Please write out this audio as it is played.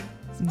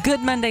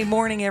Good Monday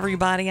morning,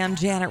 everybody. I'm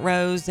Janet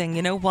Rose, and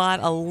you know what?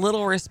 A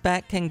little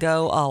respect can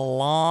go a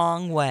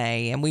long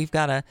way, and we've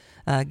got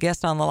a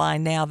guest on the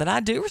line now that I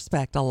do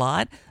respect a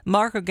lot.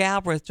 Marco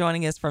Galbraith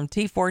joining us from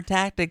T4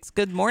 Tactics.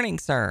 Good morning,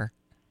 sir.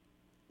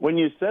 When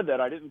you said that,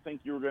 I didn't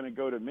think you were going to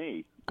go to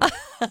me.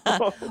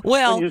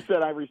 Well, when you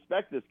said I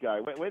respect this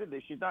guy, wait a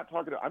minute, she's not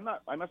talking to.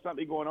 I must not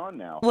be going on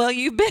now. Well,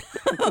 you've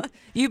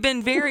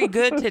been very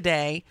good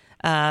today.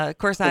 Of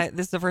course, this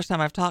is the first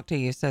time I've talked to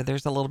you, so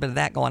there's a little bit of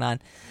that going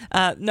on.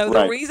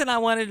 The reason I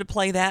wanted to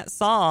play that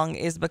song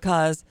is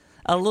because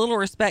a little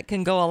respect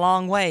can go a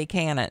long way,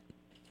 can it?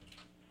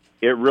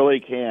 It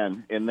really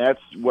can, and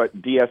that's what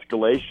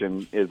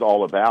de-escalation is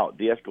all about.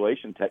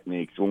 De-escalation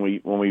techniques. When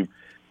we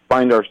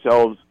find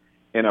ourselves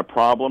in a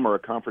problem or a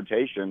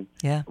confrontation,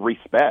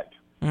 respect.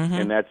 Mm-hmm.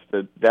 And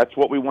that's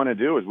what we want to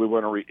do. Is we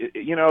want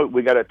to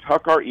we got to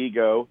tuck our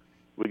ego,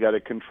 we got to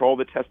control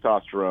the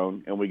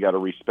testosterone, and we got to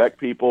respect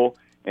people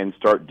and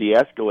start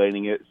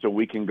de-escalating it so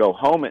we can go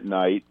home at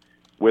night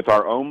with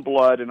our own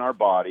blood in our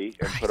body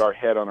and put our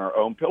head on our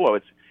own pillow.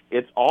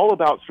 It's all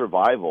about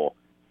survival.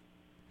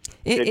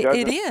 It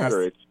doesn't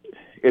matter.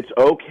 It's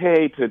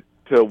okay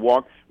to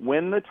walk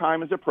when the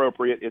time is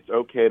appropriate. It's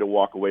okay to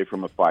walk away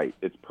from a fight.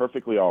 It's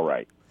perfectly all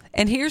right.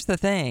 And here's the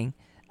thing.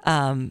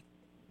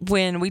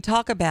 When we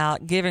talk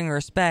about giving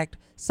respect,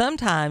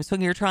 sometimes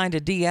when you're trying to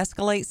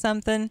de-escalate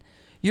something,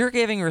 you're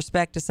giving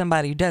respect to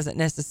somebody who doesn't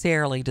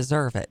necessarily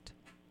deserve it.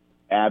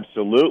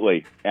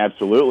 Absolutely.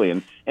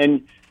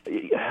 And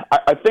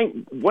I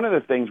think one of the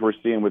things we're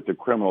seeing with the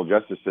criminal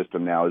justice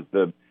system now is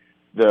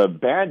the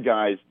bad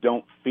guys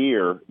don't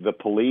fear the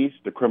police,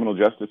 the criminal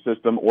justice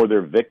system, or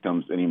their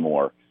victims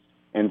anymore.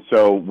 And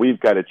so we've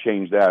got to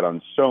change that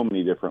on so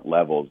many different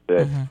levels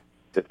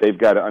that they've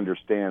got to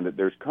understand that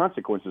there's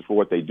consequences for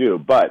what they do.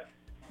 But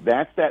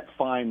that's that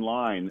fine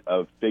line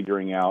of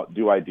figuring out,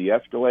 do I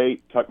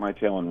de-escalate, tuck my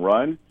tail and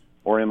run,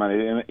 or am I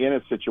in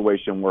a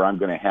situation where I'm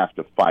going to have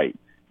to fight?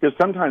 Because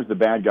sometimes the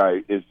bad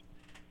guy is,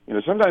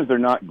 sometimes they're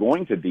not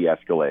going to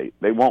de-escalate.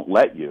 They won't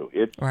let you.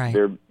 It's right.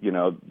 They're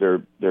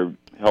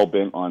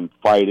hell-bent on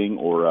fighting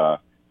or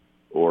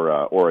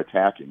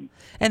attacking.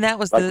 And that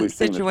was the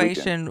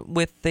situation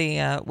with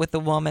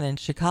the woman in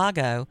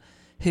Chicago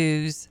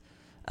who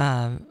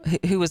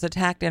was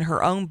attacked in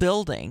her own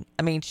building.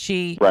 I mean,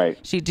 she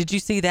did you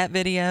see that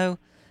video?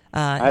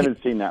 I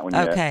haven't seen that one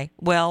yet. Okay.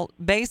 Well,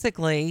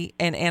 basically,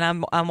 and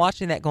I'm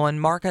watching that going,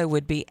 Marco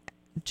would be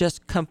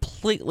just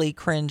completely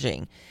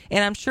cringing.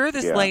 And I'm sure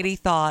this lady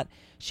thought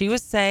she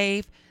was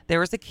safe. There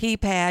was a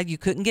keypad. You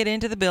couldn't get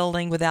into the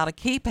building without a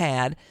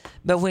keypad.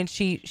 But when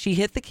she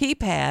hit the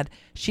keypad,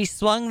 she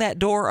swung that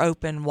door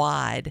open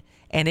wide,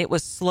 and it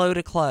was slow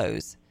to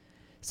close.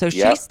 So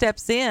she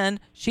steps in.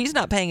 She's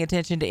not paying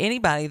attention to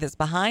anybody that's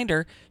behind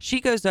her.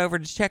 She goes over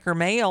to check her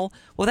mail.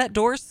 Well, that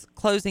door's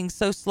closing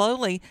so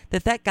slowly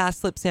that guy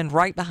slips in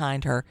right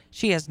behind her.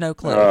 She has no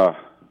clue.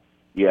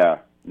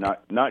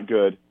 Not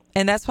good.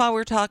 And that's why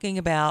we're talking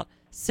about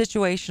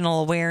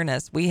situational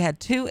awareness. We had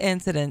 2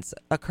 incidents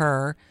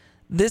occur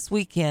this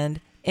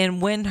weekend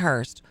in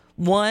Windhurst.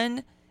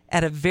 One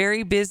at a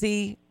very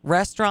busy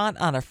restaurant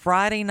on a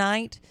Friday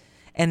night,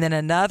 and then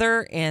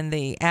another in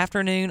the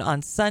afternoon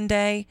on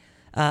Sunday.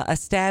 A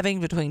stabbing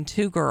between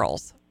 2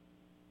 girls.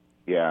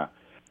 Yeah.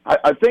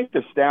 I think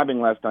the stabbing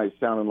last night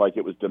sounded like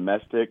it was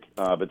domestic,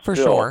 but for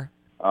still, sure.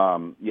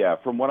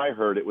 From what I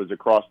heard, it was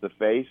across the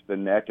face, the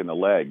neck, and the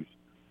legs.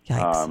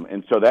 Yikes.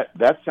 And so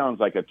that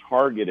sounds like a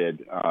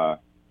targeted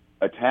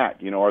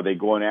attack. Are they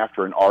going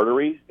after an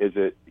artery? Is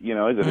it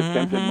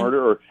attempted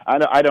murder? Or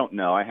I don't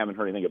know. I haven't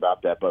heard anything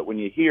about that. But when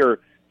you hear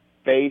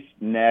face,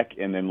 neck,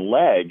 and then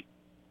leg,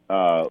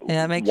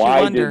 that makes you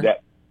wonder.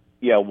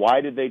 Why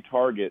did they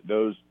target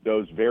those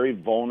very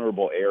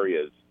vulnerable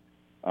areas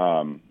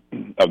of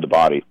the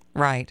body?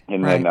 Right.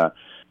 And then, of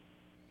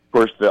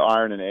course, the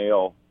Iron and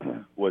Ale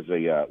was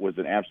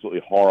an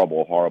absolutely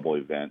horrible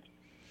event.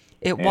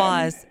 It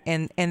was,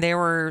 and there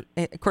were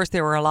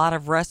a lot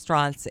of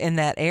restaurants in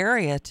that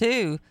area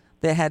too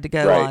that had to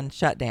go on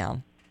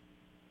shutdown.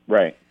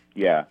 Right.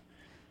 Yeah.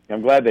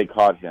 I'm glad they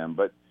caught him,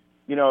 but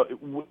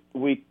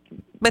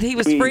But he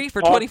was free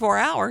for 24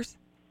 hours.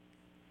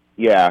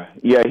 Yeah.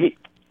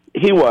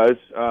 He was,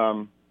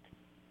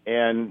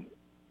 and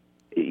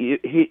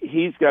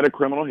he's got a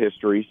criminal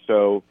history,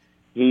 so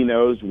he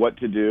knows what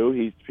to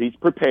do. He's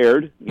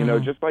prepared,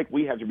 just like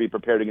we have to be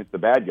prepared against the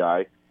bad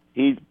guy.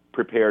 He's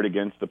prepared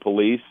against the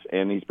police,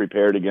 and he's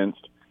prepared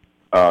against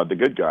the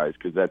good guys,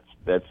 because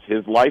that's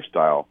his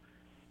lifestyle.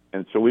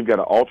 And so we've got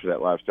to alter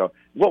that lifestyle.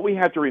 What we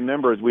have to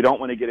remember is we don't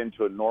want to get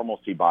into a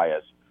normalcy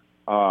bias.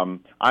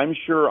 I'm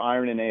sure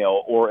Iron and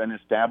Ale or an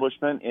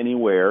establishment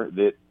anywhere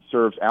that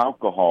serves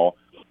alcohol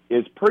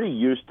is pretty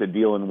used to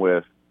dealing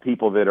with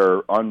people that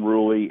are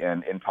unruly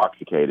and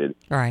intoxicated.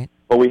 Right.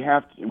 But we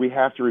have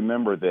to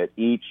remember that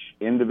each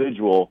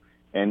individual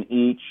and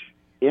each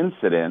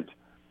incident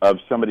of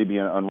somebody being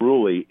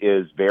unruly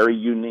is very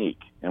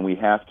unique, and we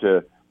have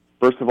to,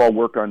 first of all,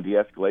 work on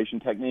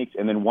de-escalation techniques,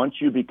 and then once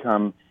you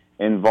become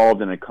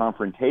involved in a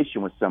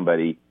confrontation with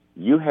somebody,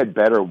 you had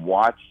better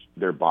watch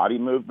their body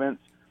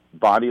movements,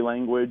 body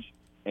language,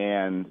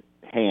 and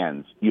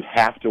hands. You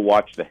have to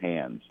watch the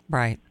hands.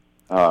 Right.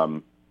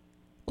 Well,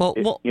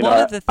 one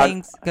of the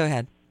things. Go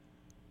ahead.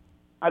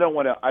 I don't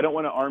want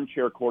to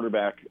armchair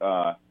quarterback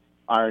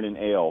iron and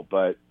ale,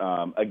 but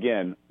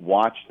again,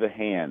 watch the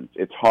hands.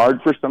 It's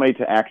hard for somebody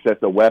to access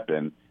a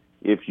weapon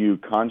if you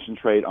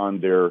concentrate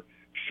on their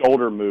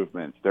shoulder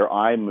movements, their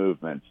eye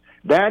movements.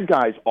 Bad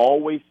guys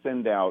always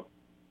send out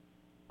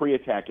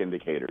pre-attack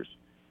indicators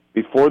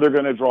before they're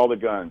going to draw the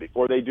gun,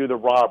 before they do the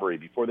robbery,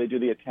 before they do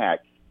the attack.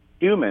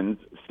 Humans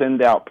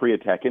send out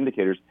pre-attack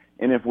indicators,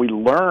 and if we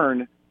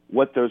learn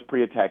what those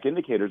pre-attack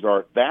indicators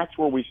are, that's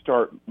where we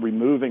start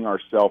removing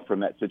ourselves from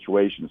that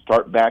situation,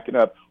 start backing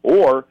up,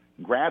 or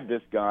grab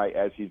this guy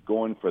as he's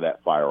going for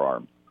that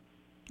firearm.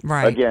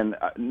 Right. Again,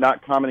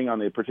 not commenting on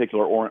the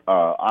particular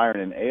iron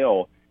and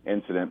ale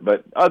incident,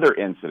 but other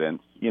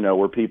incidents,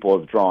 where people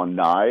have drawn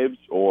knives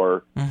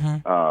or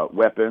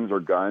weapons or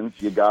guns.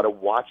 You got to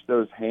watch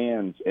those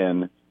hands.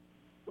 And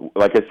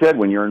like I said,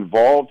 when you're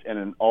involved in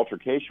an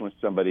altercation with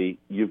somebody,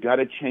 you've got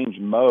to change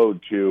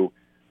mode to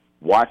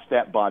watch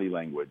that body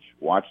language,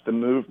 watch the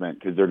movement,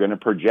 because they're going to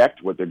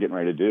project what they're getting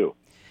ready to do.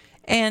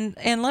 And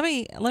let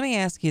me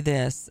ask you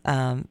this: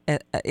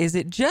 is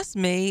it just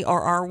me,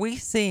 or are we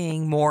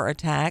seeing more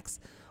attacks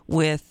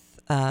with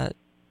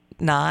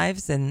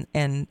knives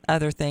and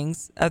other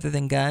things other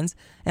than guns?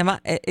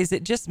 Is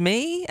it just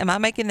me? Am I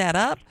making that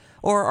up,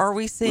 or are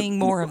we seeing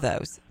more of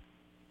those?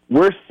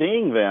 We're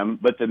seeing them,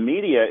 but the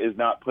media is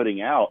not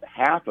putting out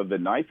half of the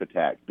knife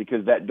attacks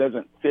because that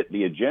doesn't fit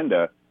the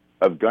agenda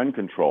of gun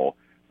control.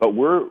 But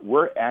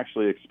we're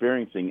actually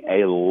experiencing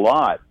a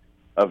lot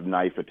of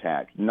knife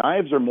attacks.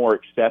 Knives are more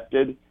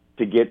accepted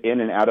to get in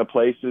and out of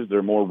places.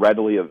 They're more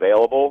readily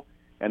available,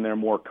 and they're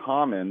more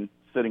common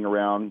sitting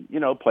around,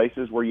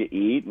 places where you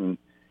eat, and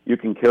you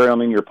can carry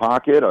them in your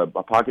pocket, a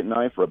pocket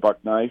knife or a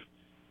buck knife.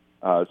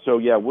 So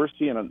yeah, we're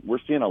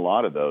seeing a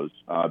lot of those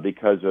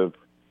because of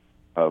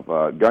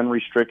gun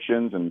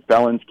restrictions, and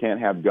felons can't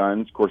have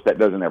guns. Of course, that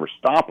doesn't ever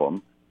stop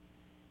them.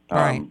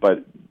 Right.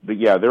 But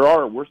yeah,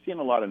 we're seeing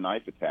a lot of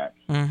knife attacks.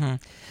 Mm-hmm.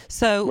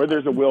 So where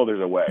there's a will,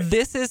 there's a way.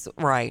 This is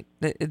right.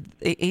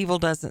 Evil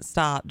doesn't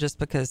stop just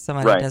because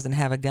somebody doesn't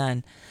have a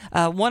gun.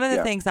 One of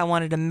the things I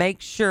wanted to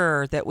make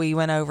sure that we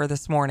went over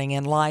this morning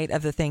in light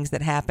of the things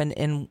that happened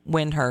in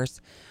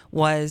Windhurst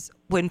was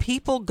when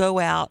people go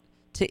out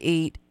to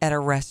eat at a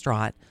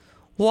restaurant,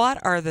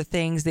 what are the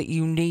things that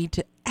you need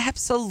to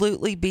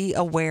absolutely be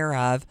aware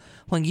of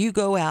when you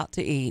go out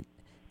to eat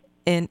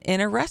in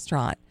a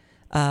restaurant?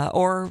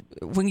 Or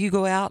when you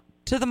go out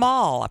to the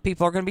mall,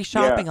 people are going to be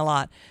shopping a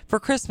lot for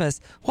Christmas.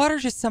 What are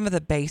just some of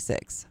the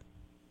basics?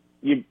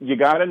 You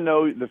got to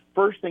know, the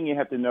first thing you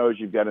have to know is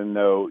you've got to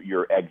know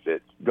your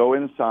exits. Go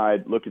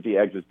inside, look at the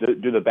exits.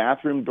 Do the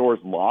bathroom doors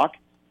lock?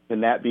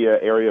 Can that be an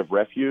area of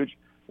refuge?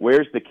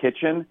 Where's the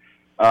kitchen?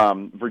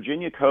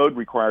 Virginia code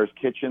requires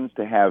kitchens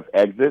to have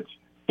exits.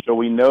 So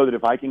we know that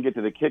if I can get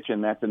to the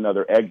kitchen, that's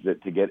another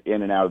exit to get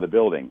in and out of the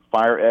building.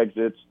 Fire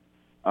exits.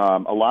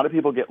 A lot of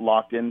people get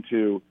locked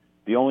into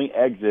the only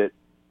exit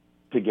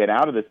to get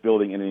out of this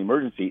building in an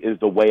emergency is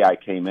the way I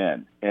came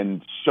in.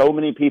 And so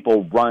many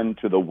people run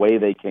to the way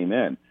they came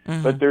in.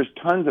 Mm-hmm. But there's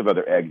tons of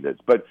other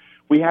exits. But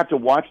we have to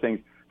watch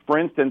things. For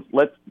instance,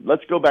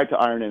 let's go back to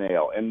Iron and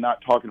Ale and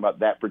not talking about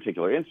that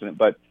particular incident.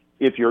 But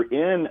if you're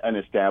in an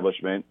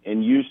establishment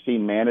and you see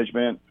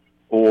management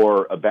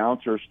or a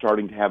bouncer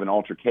starting to have an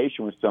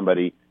altercation with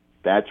somebody,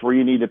 that's where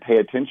you need to pay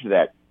attention to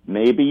that.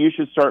 Maybe you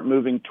should start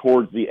moving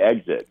towards the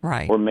exit.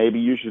 Right. Or maybe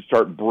you should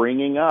start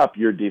bringing up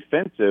your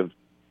defensive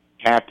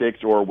tactics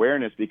or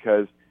awareness,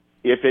 because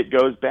if it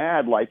goes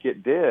bad like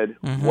it did,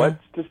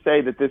 what's to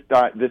say that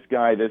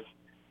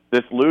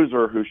this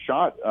loser who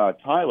shot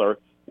Tyler,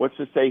 what's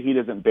to say he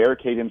doesn't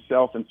barricade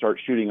himself and start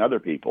shooting other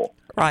people?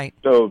 Right.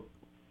 So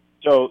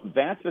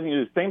that's the thing.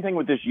 The same thing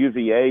with this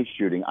UVA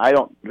shooting. I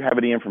don't have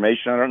any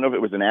information. I don't know if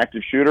it was an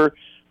active shooter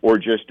or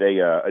just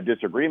a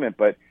disagreement,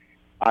 but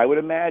I would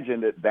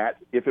imagine that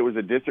if it was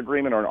a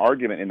disagreement or an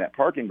argument in that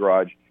parking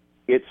garage,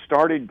 it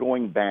started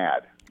going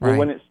bad. Right. Well,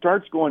 when it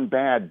starts going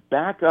bad,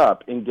 back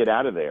up and get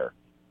out of there.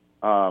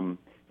 And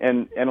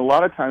a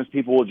lot of times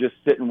people will just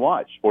sit and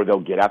watch, or they'll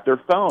get out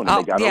their phone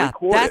and they got to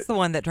record that's it. the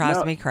one that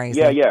drives me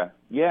crazy.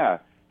 Yeah.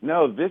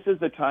 No, this is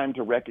the time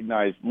to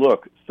recognize,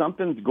 look,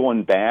 something's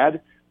going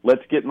bad.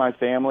 Let's get my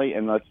family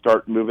and let's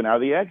start moving out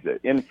of the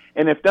exit. And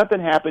if nothing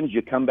happens,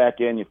 you come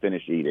back in, you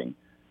finish eating.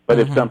 But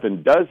if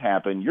something does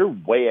happen, you're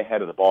way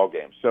ahead of the ball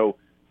game. So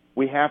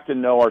we have to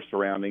know our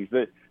surroundings.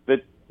 That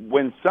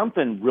when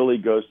something really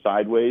goes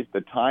sideways,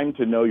 the time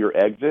to know your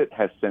exit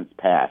has since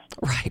passed.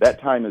 Right.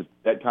 That time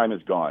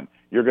is gone.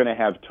 You're going to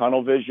have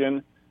tunnel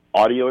vision,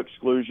 audio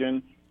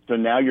exclusion. So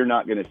now you're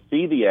not going to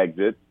see the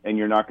exit, and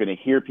you're not going to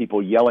hear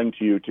people yelling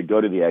to you to go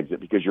to the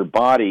exit because your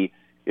body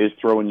is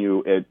throwing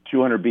you at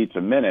 200 beats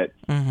a minute.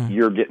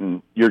 You're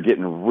getting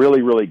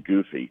really, really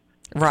goofy.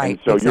 Right.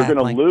 And so you're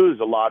going to lose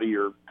a lot of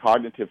your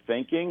cognitive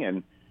thinking,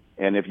 and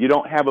And if you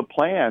don't have a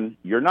plan,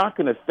 you're not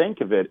going to think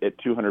of it at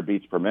 200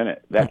 beats per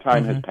minute. That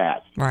time has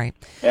passed. Right.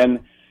 And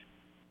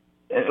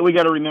we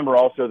got to remember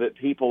also that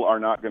people are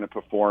not going to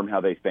perform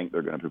how they think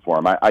they're going to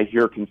perform. I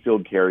hear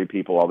concealed carry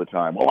people all the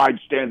time. Well, I'd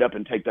stand up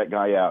and take that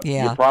guy out.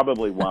 Yeah. You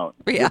probably won't.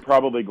 Yeah. You're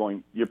probably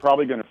going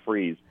to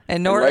freeze.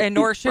 And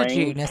nor should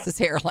you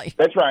necessarily.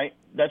 That's right.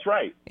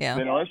 Yeah.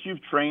 And unless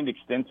you've trained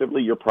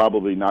extensively, you're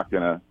probably not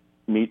going to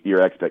meet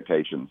your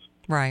expectations.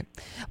 Right.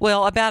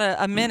 Well, about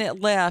a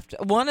minute left.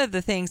 One of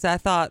the things I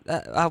thought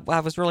I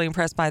was really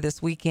impressed by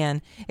this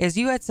weekend is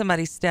you had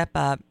somebody step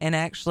up and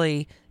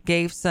actually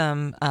gave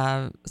some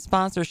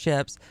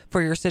sponsorships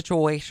for your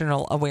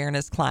situational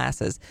awareness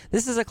classes.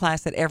 This is a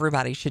class that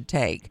everybody should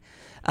take.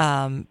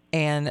 And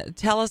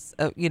tell us,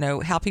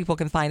 how people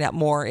can find out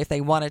more if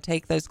they want to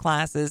take those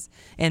classes.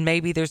 And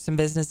maybe there's some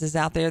businesses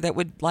out there that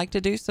would like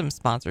to do some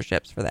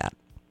sponsorships for that.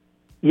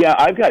 Yeah,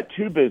 I've got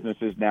 2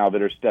 businesses now that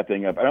are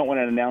stepping up. I don't want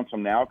to announce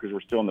them now because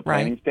we're still in the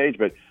planning stage,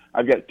 but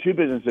I've got 2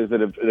 businesses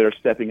that are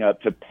stepping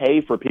up to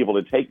pay for people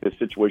to take this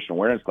situational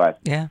awareness class.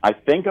 Yeah. I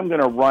think I'm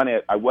going to run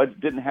it.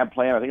 Didn't have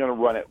planned. I think I'm going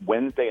to run it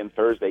Wednesday and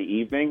Thursday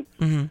evening,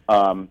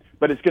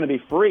 but it's going to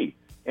be free,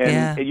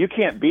 and you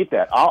can't beat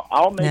that.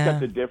 I'll make up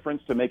the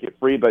difference to make it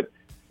free, but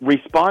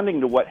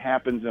responding to what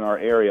happens in our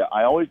area,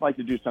 I always like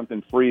to do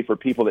something free for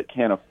people that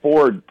can't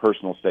afford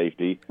personal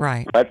safety.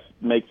 Right. Let's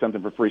make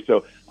something for free.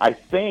 So I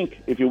think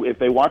if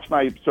they watch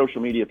my social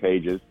media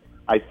pages,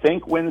 I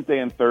think Wednesday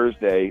and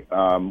Thursday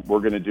we're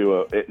going to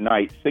do at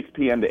night, 6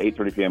 p.m. to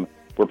 8:30 p.m.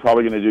 We're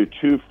probably going to do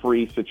 2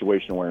 free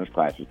situational awareness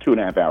classes,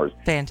 2.5 hours.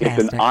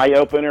 Fantastic. It's an eye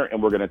opener,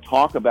 and we're going to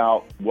talk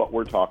about what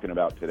we're talking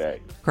about today.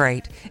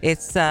 Great.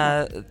 It's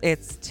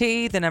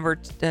T, the number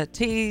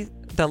T.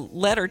 The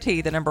letter T,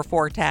 the number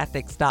 4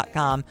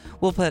 tactics.com.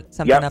 We'll put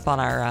something up on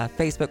our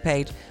Facebook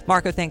page.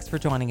 Marco, thanks for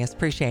joining us.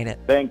 Appreciate it.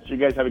 Thanks. You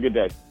guys have a good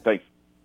day. Thanks.